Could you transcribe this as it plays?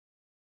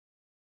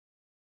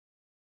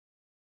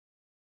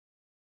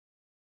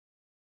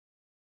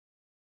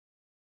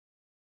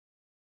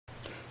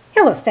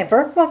Hello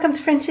Stamper, welcome to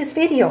French's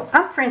video.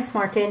 I'm Frances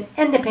Martin,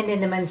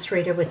 independent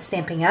demonstrator with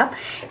Stampin' Up,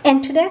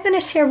 and today I'm going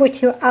to share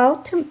with you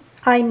how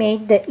I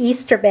made the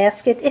Easter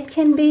basket. It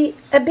can be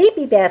a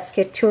baby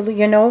basket too,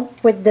 you know,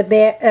 with the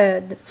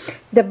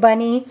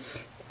bunny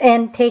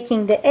and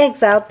taking the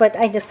eggs out, but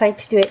I decided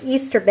to do an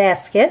Easter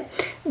basket.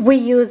 We're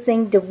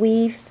using the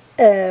weave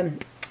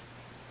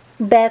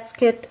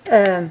basket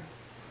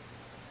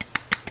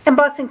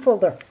embossing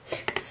folder.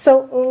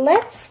 So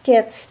let's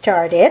get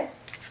started.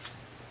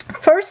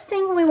 First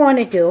thing we want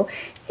to do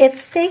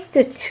is take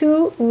the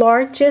two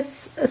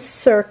largest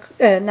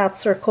not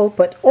circle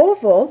but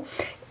oval,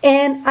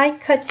 and I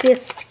cut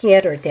this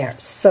together there.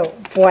 So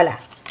voila,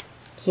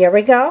 here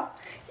we go.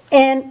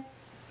 And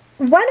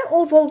one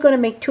oval gonna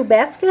make two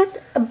baskets,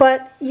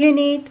 but you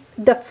need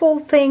the full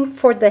thing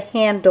for the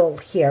handle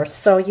here,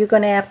 so you're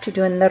gonna have to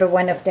do another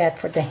one of that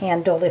for the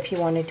handle if you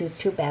want to do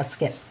two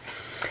baskets.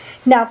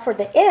 Now for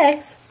the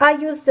eggs, I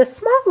use the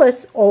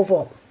smallest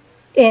oval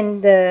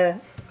in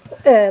the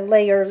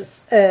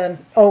layers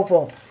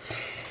oval.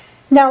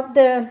 Now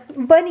the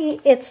bunny,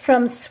 it's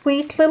from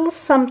Sweet Little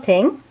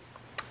Something.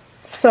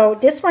 So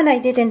this one I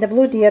did in the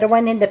blue, the other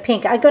one in the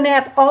pink. I'm going to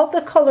have all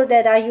the color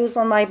that I use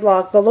on my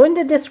blog below in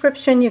the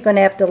description. You're going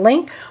to have the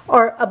link,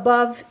 or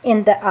above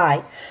in the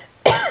eye.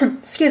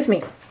 Excuse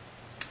me.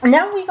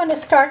 Now we're going to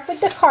start with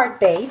the card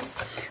base.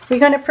 We're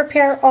going to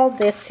prepare all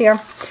this here.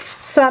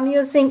 So I'm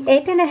using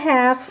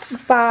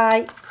 8.5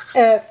 by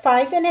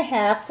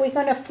 5.5. We're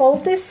going to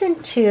fold this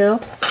in two.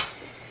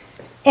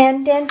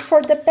 And then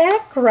for the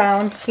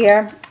background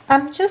here,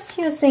 I'm just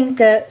using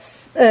the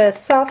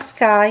soft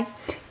sky,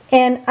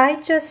 and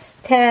I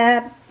just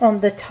tab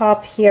on the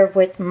top here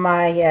with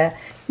my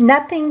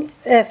nothing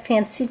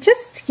fancy,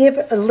 just to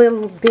give a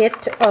little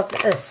bit of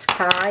a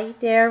sky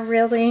there,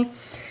 really.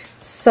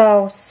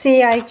 So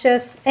see, I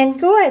just,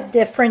 and go a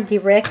different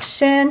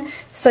direction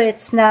so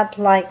it's not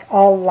like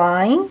all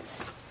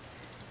lines.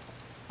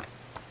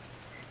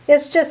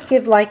 Let's just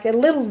give like a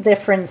little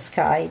different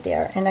sky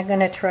there, and I'm going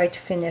to try to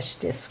finish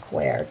this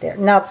square there.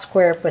 Not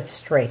square, but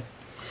straight.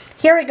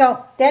 Here we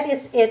go. That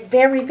is it.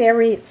 Very,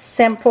 very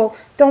simple.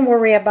 Don't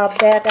worry about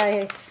that.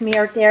 I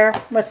smeared there.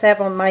 Must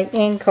have on my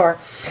ink. Or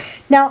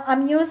now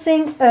I'm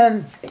using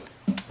a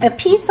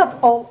piece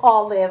of old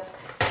olive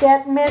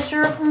that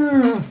measure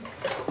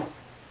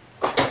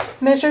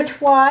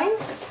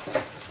twice,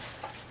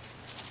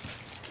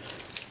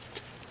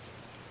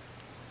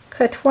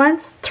 cut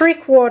once,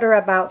 3/4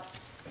 about.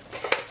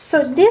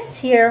 So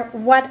this here,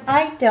 what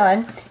I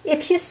done,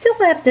 if you still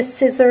have the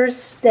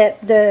scissors,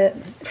 that the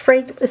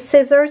frayed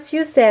scissors,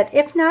 use that.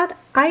 If not,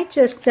 I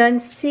just done,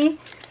 see,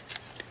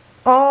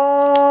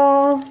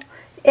 all,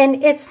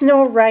 and it's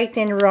no right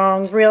and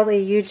wrong,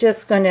 really. You're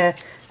just gonna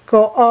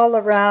go all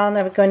around.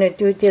 I'm gonna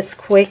do this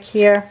quick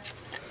here.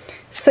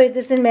 So it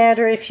doesn't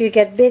matter if you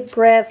get big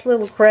grass,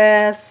 little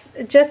grass,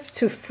 just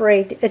to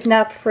fray,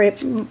 not fray,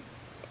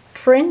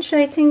 fringe,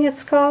 I think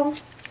it's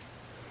called.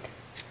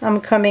 I'm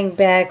coming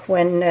back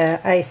when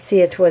I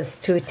see it was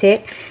too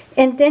thick.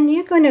 And then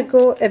you're going to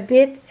go a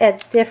bit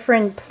at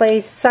different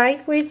place,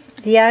 sideways,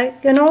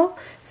 diagonal,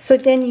 so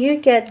then you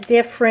get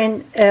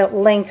different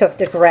length of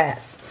the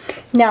grass.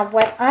 Now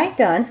what I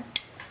done,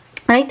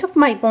 I took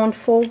my bone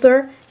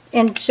folder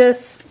and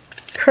just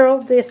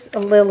curled this a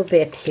little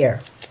bit here.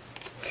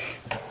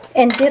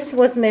 And this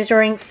was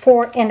measuring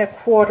 4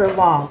 1/4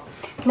 long.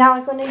 Now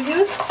I'm going to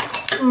use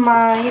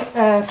my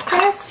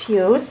fast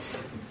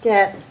fuse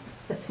that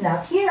it's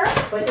not here,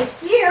 but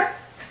it's here.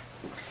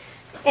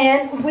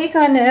 And we're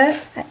going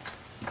to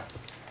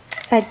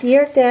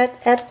adhere that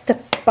at the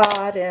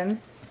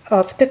bottom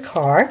of the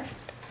card.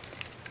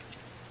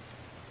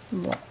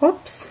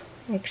 Whoops.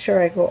 Make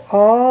sure I go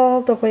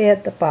all the way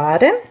at the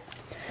bottom.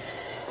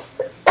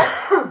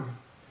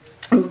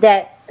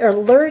 That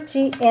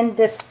allergy in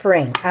the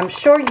spring. I'm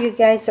sure you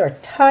guys are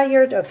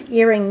tired of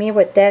hearing me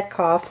with that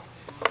cough.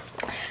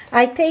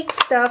 I take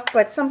stuff,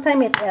 but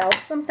sometimes it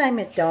helps, sometimes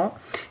it don't.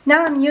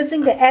 Now I'm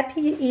using the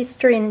Happy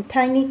Easter in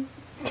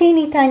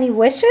teeny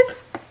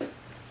wishes,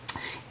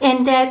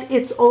 and that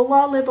it's old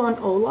olive on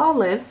old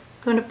olive.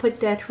 Going to put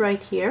that right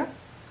here.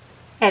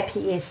 Happy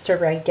Easter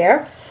right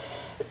there.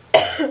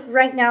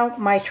 Right now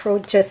my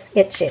throat just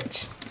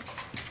itch.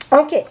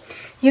 Okay,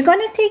 you're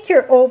going to take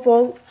your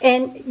oval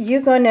and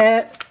you're going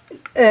to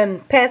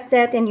pass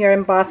that in your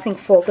embossing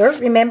folder.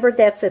 Remember,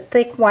 that's a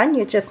thick one.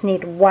 You just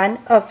need one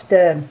of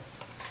the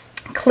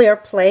clear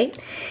plate.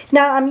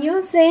 Now I'm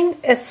using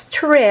a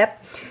strip,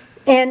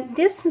 and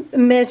this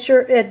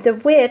measure the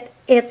width,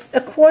 it's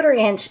 1/4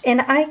 inch,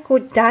 and I go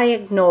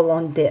diagonal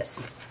on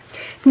this.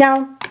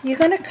 Now you're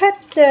going to cut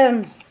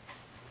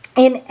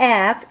in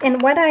half,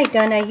 and what I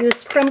done, I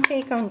used crumb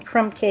cake on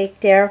crumb cake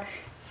there,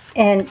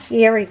 and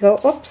here we go.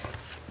 Oops,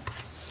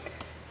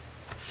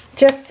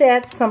 just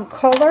add some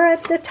color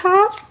at the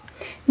top.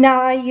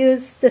 Now I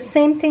use the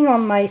same thing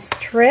on my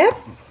strip.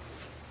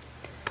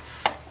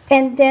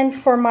 And then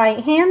for my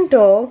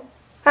handle,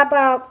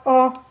 about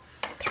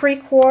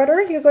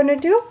 3/4 you're going to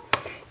do.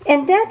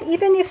 And that,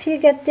 even if you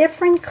get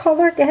different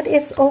color, that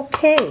is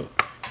okay.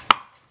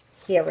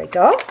 Here we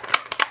go.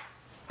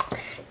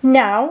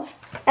 Now,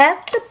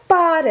 at the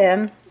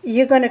bottom,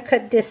 you're going to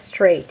cut this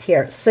straight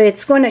here. So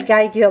it's going to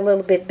guide you a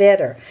little bit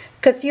better.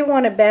 Because you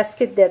want a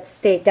basket that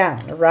stay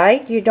down,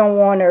 right? You don't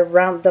want to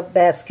round the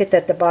basket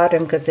at the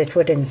bottom because it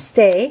wouldn't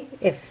stay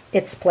if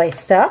it's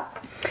placed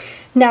up.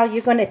 Now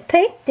you're going to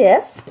take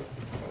this,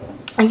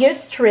 your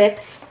strip,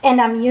 and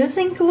I'm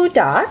using glue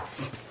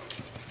dots.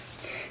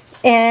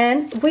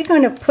 And we're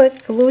going to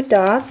put glue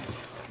dots.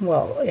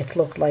 Well, it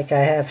looked like I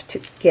have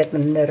to get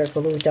another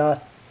glue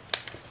dot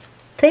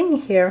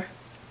thing here.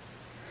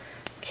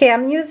 Okay,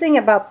 I'm using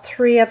about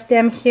 3 of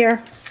them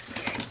here.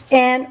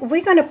 And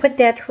we're going to put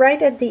that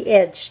right at the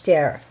edge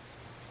there.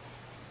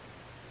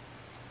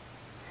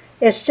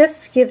 It's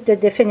just to give the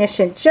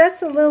definition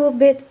just a little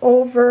bit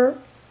over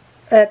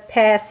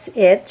past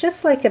it,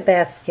 just like a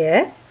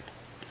basket.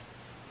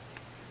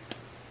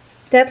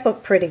 That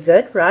looked pretty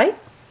good, right?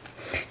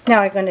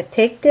 Now I'm going to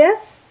take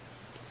this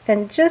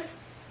and just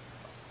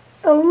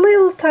a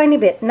little tiny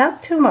bit,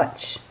 not too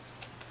much.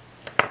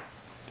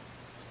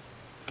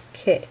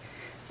 Okay.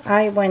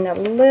 I went a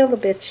little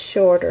bit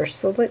shorter,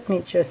 so let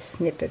me just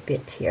snip a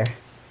bit here.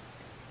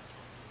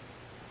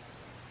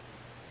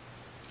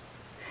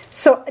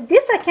 So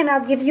this I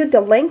cannot give you the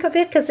length of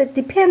it because it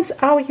depends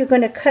how you're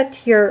going to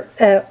cut your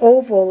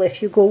oval.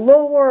 If you go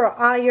lower or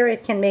higher,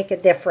 it can make a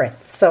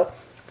difference. So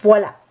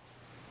voila.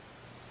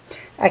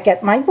 I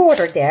got my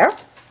border there.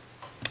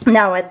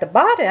 Now at the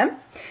bottom,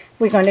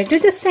 we're going to do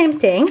the same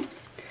thing.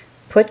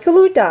 Put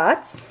glue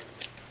dots.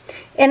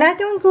 And I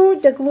don't go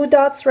the glue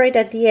dots right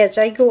at the edge.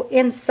 I go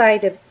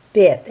inside a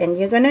bit. And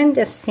you're going to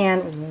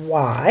understand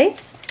why.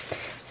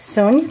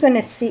 Soon you're going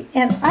to see.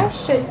 And I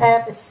should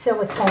have a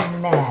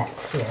silicone mat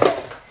here.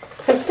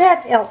 Because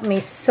that helped me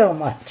so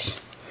much.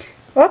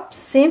 Oops,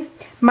 see?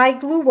 My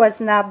glue was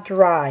not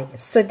dry.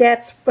 So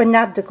that's, but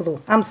not the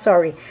glue. I'm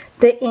sorry.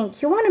 The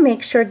ink. You want to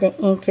make sure the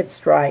ink is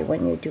dry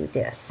when you do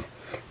this.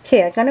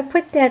 Okay, I'm going to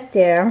put that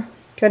there.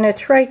 Going to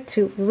try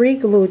to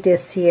re-glue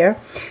this here.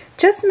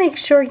 Just make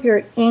sure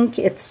your ink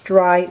is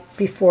dry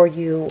before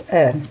you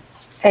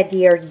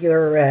adhere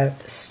your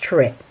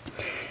strip.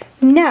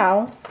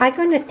 Now I'm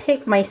going to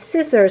take my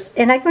scissors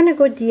and I'm going to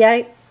go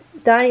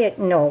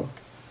diagonal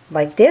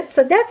like this.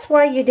 So that's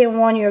why you didn't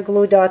want your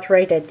glue dot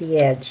right at the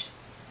edge.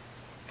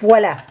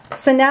 Voila.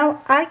 So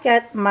now I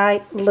got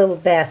my little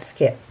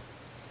basket.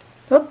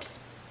 Oops.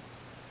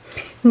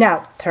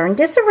 Now turn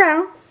this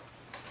around.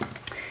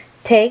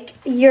 Take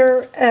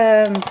your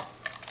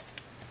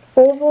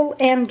oval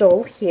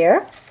handle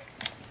here.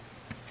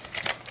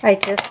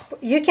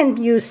 You can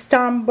use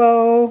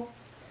Tombow.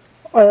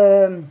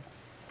 Tombow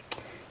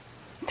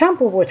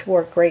would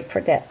work great for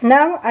that.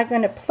 Now I'm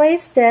going to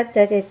place that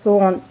it go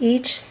on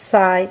each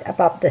side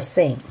about the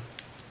same.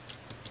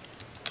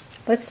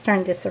 Let's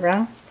turn this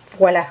around.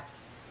 Voila.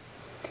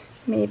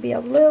 Maybe a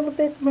little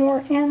bit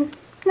more in.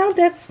 No,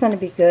 that's going to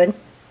be good.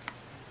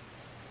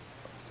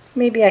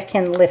 Maybe I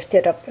can lift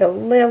it up a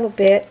little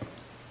bit.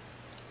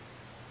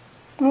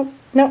 Oh,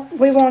 no,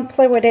 we won't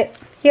play with it.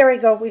 Here we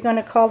go. We're going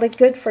to call it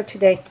good for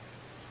today.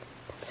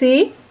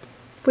 See?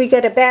 We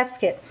get a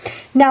basket.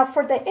 Now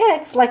for the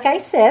eggs, like I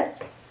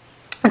said,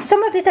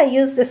 some of it I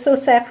use the So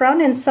Saffron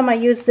and some I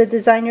use the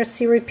designer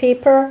series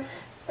paper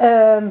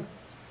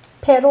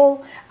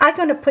petal. I'm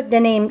going to put the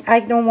name. I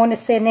don't want to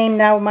say name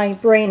now. My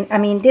brain, I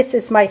mean, this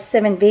is my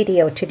 7th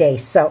video today.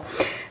 So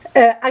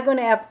I'm going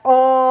to have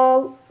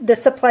all the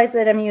supplies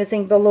that I'm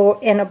using below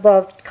and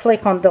above.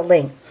 Click on the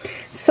link.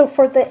 So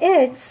for the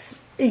eggs,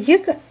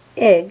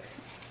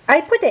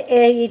 I put the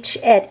H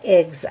at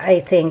eggs,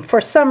 I think.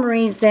 For some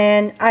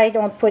reason, I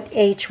don't put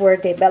H where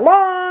they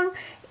belong,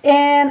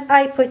 and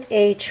I put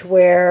H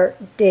where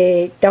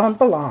they don't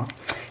belong.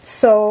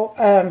 So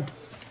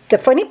the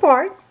funny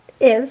part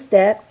is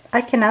that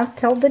I cannot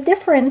tell the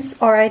difference,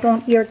 or I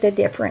don't hear the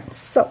difference.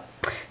 So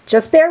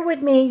just bear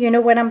with me. You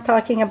know what I'm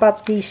talking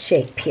about, this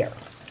shape here.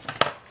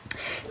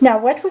 Now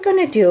what we're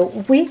going to do,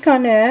 we're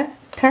going to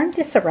turn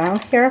this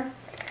around here.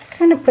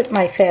 I'm going to put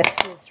my fast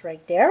foods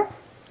right there.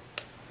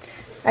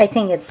 I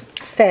think it's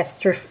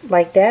faster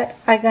like that.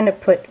 I'm going to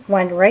put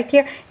one right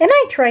here. And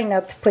I try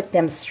not to put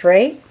them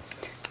straight.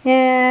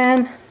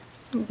 And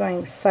I'm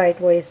going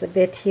sideways a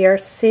bit here,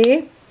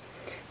 see?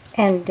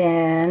 And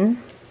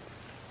then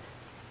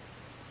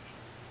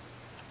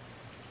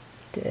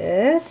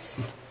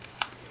this.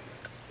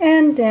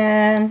 And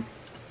then,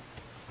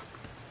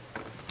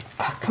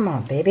 oh, come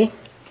on, baby.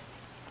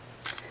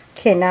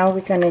 Okay, now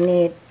we're going to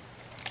need,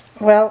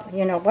 well,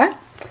 you know what?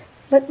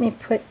 Let me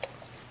put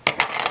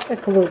the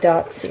glue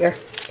dots here.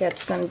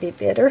 That's going to be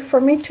better for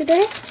me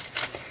today.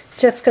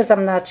 Just because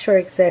I'm not sure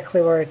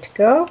exactly where to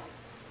go.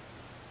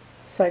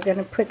 So I'm going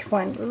to put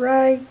one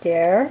right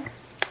there.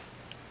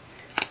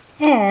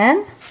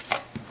 And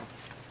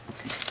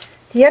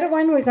the other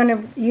one, we're going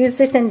to use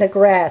it in the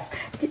grass.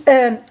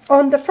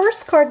 On the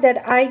first card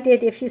that I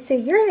did, if you see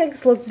your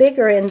eggs look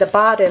bigger in the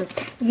bottom,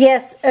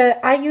 yes,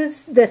 I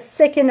used the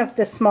second of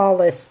the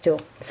smallest too.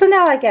 So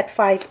now I got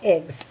 5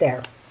 eggs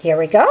there. Here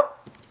we go.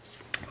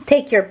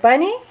 Take your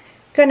bunny.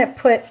 Gonna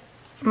put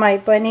my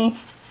bunny.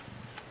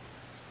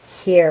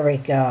 Here we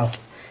go.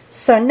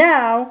 So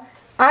now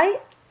I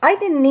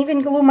didn't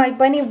even glue my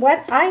bunny.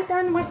 What I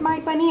done with my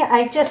bunny,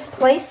 I just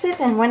place it,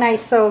 and when I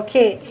saw,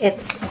 okay,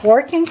 it's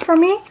working for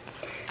me,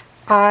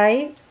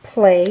 I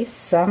place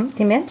some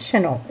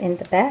dimensional in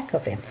the back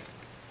of him.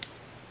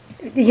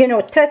 You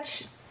know,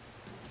 touch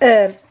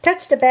the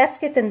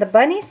basket and the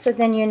bunny, so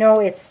then you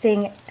know it's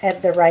staying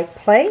at the right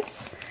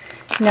place.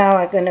 Now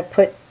I'm going to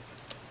put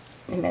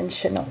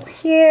dimensional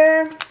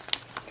here.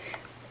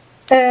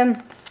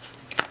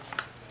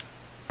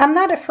 I'm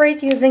not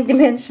afraid using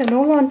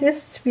dimensional on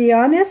this, to be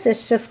honest.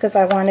 It's just because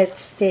I want it to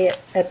stay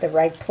at the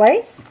right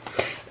place.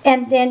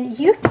 And then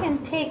you can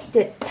take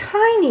the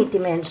tiny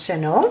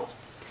dimensional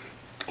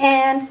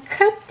and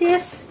cut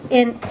this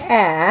in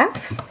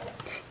half.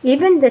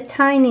 Even the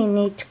tiny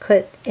need to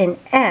cut in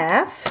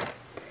half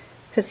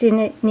because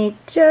you need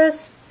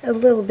just a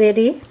little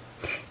bitty.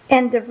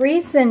 And the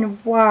reason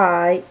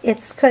why,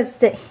 it's because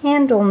the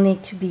handle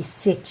need to be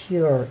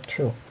secure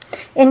too.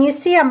 And you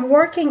see I'm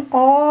working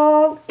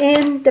all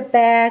in the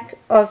back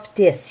of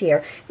this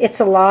here. It's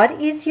a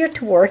lot easier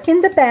to work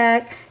in the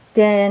back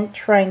than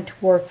trying to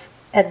work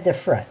at the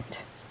front.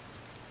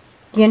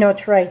 You know,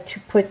 try to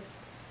put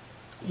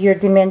your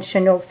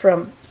dimensional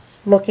from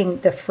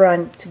looking the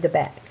front to the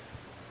back.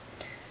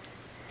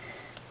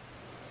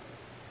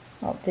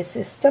 Oh, this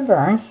is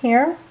stubborn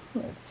here.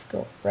 Let's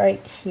go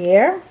right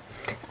here.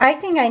 I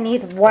think I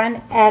need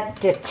one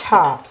at the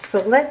top.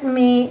 So let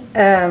me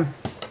cut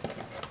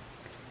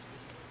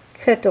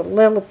a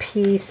little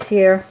piece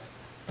here.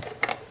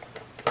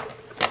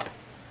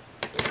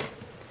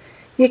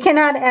 You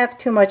cannot have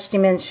too much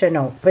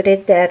dimensional. Put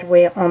it that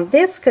way on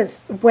this,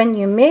 because when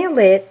you mail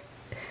it,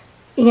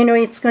 you know,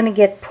 it's going to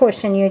get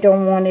pushed and you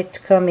don't want it to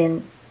come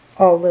in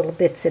all little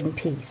bits and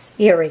pieces.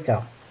 Here we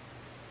go.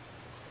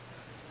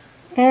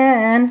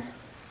 And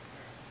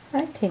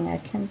I think I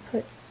can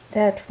put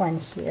that one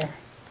here.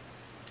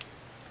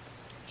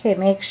 Okay,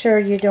 make sure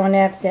you don't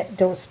have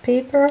those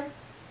paper.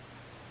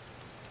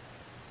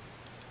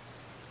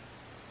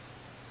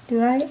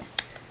 Do I? I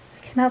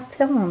cannot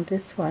tell on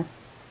this one.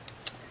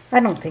 I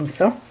don't think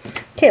so.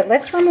 Okay,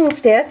 let's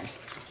remove this.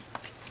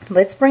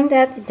 Let's bring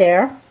that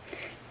there.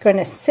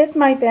 Gonna sit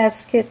my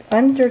basket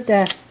under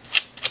the,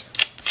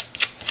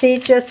 see,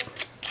 just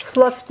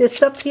fluff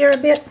this up here a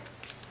bit.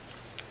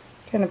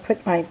 Gonna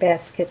put my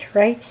basket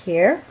right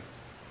here.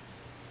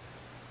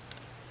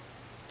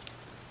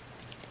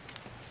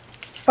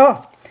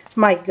 Oh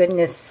my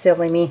goodness,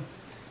 silly me.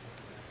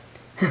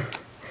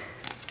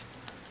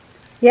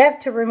 You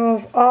have to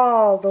remove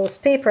all those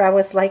paper. I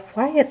was like,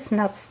 why it's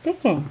not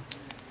sticking?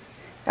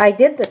 I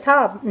did the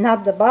top,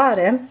 not the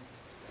bottom.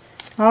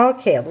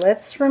 Okay,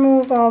 let's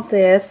remove all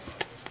this.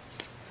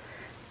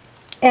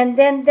 And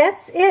then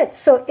that's it.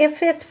 So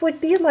if it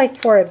would be like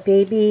for a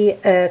baby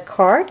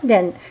card,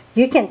 then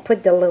you can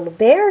put the little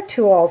bear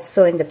too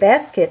also in the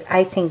basket.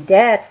 I think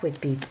that would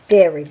be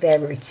very,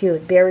 very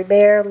cute. Berry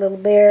bear, little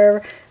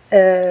bear,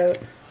 that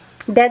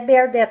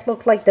bear that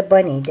looked like the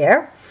bunny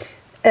there.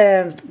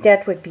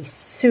 That would be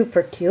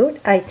super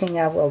cute. I think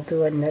I will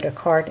do another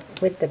card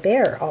with the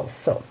bear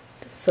also.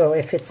 So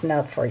if it's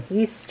not for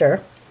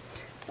Easter.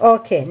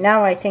 Okay,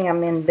 now I think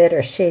I'm in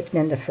better shape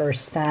than the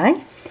first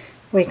time.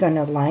 We're going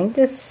to line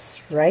this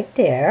right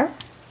there.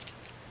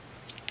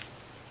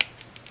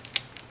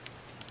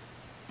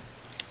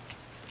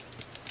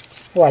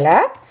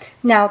 Voila.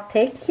 Now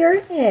take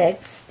your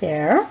eggs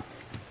there.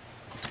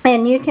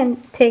 And you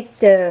can take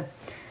the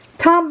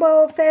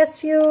Tombow, Fast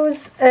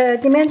Fuse,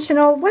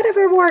 Dimensional,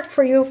 whatever worked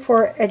for you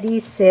for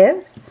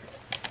adhesive.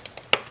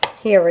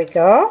 Here we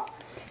go.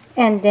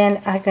 And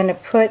then I'm going to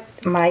put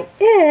my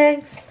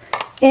eggs.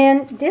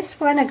 And this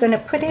one I'm going to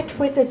put it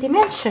with a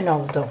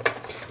dimensional though.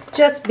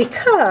 Just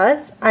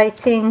because I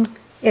think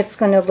it's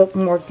going to look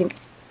more,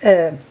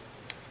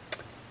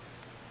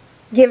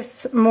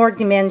 gives more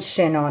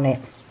dimension on it.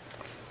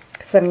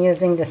 Because I'm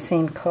using the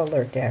same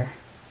color there.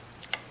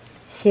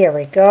 Here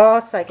we go.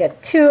 So I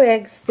got 2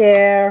 eggs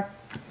there.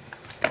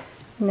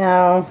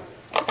 Now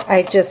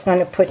I just going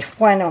to put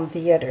one on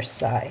the other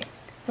side.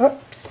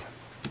 Oops.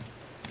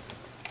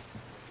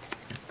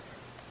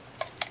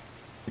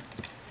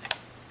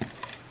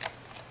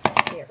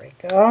 Here we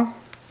go.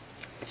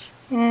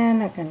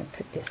 And I'm going to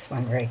put this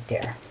one right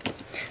there.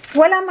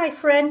 Voila, my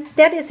friend.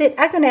 That is it.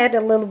 I'm going to add a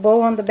little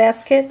bow on the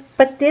basket.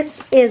 But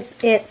this is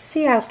it.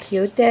 See how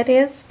cute that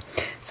is?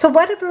 So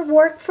whatever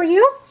worked for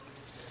you.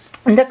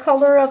 The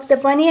color of the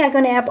bunny, I'm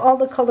going to have all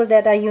the color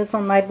that I use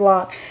on my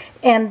blog.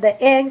 And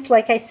the eggs,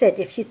 like I said,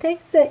 if you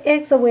take the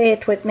eggs away,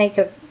 it would make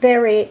a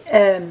very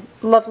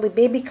lovely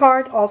baby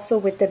card, also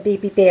with the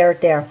baby bear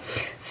there.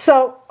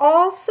 So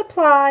all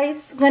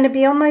supplies going to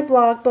be on my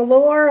blog,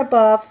 below or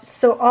above.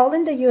 So all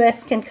in the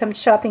US can come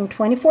shopping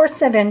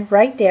 24/7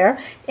 right there.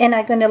 And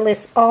I'm going to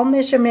list all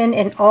measurement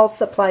and all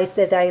supplies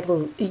that I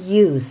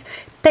use.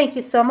 Thank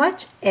you so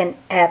much, and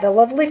have a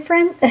lovely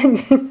friend.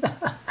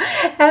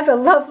 Have a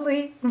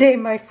lovely day,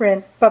 my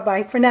friend.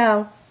 Bye-bye for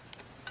now.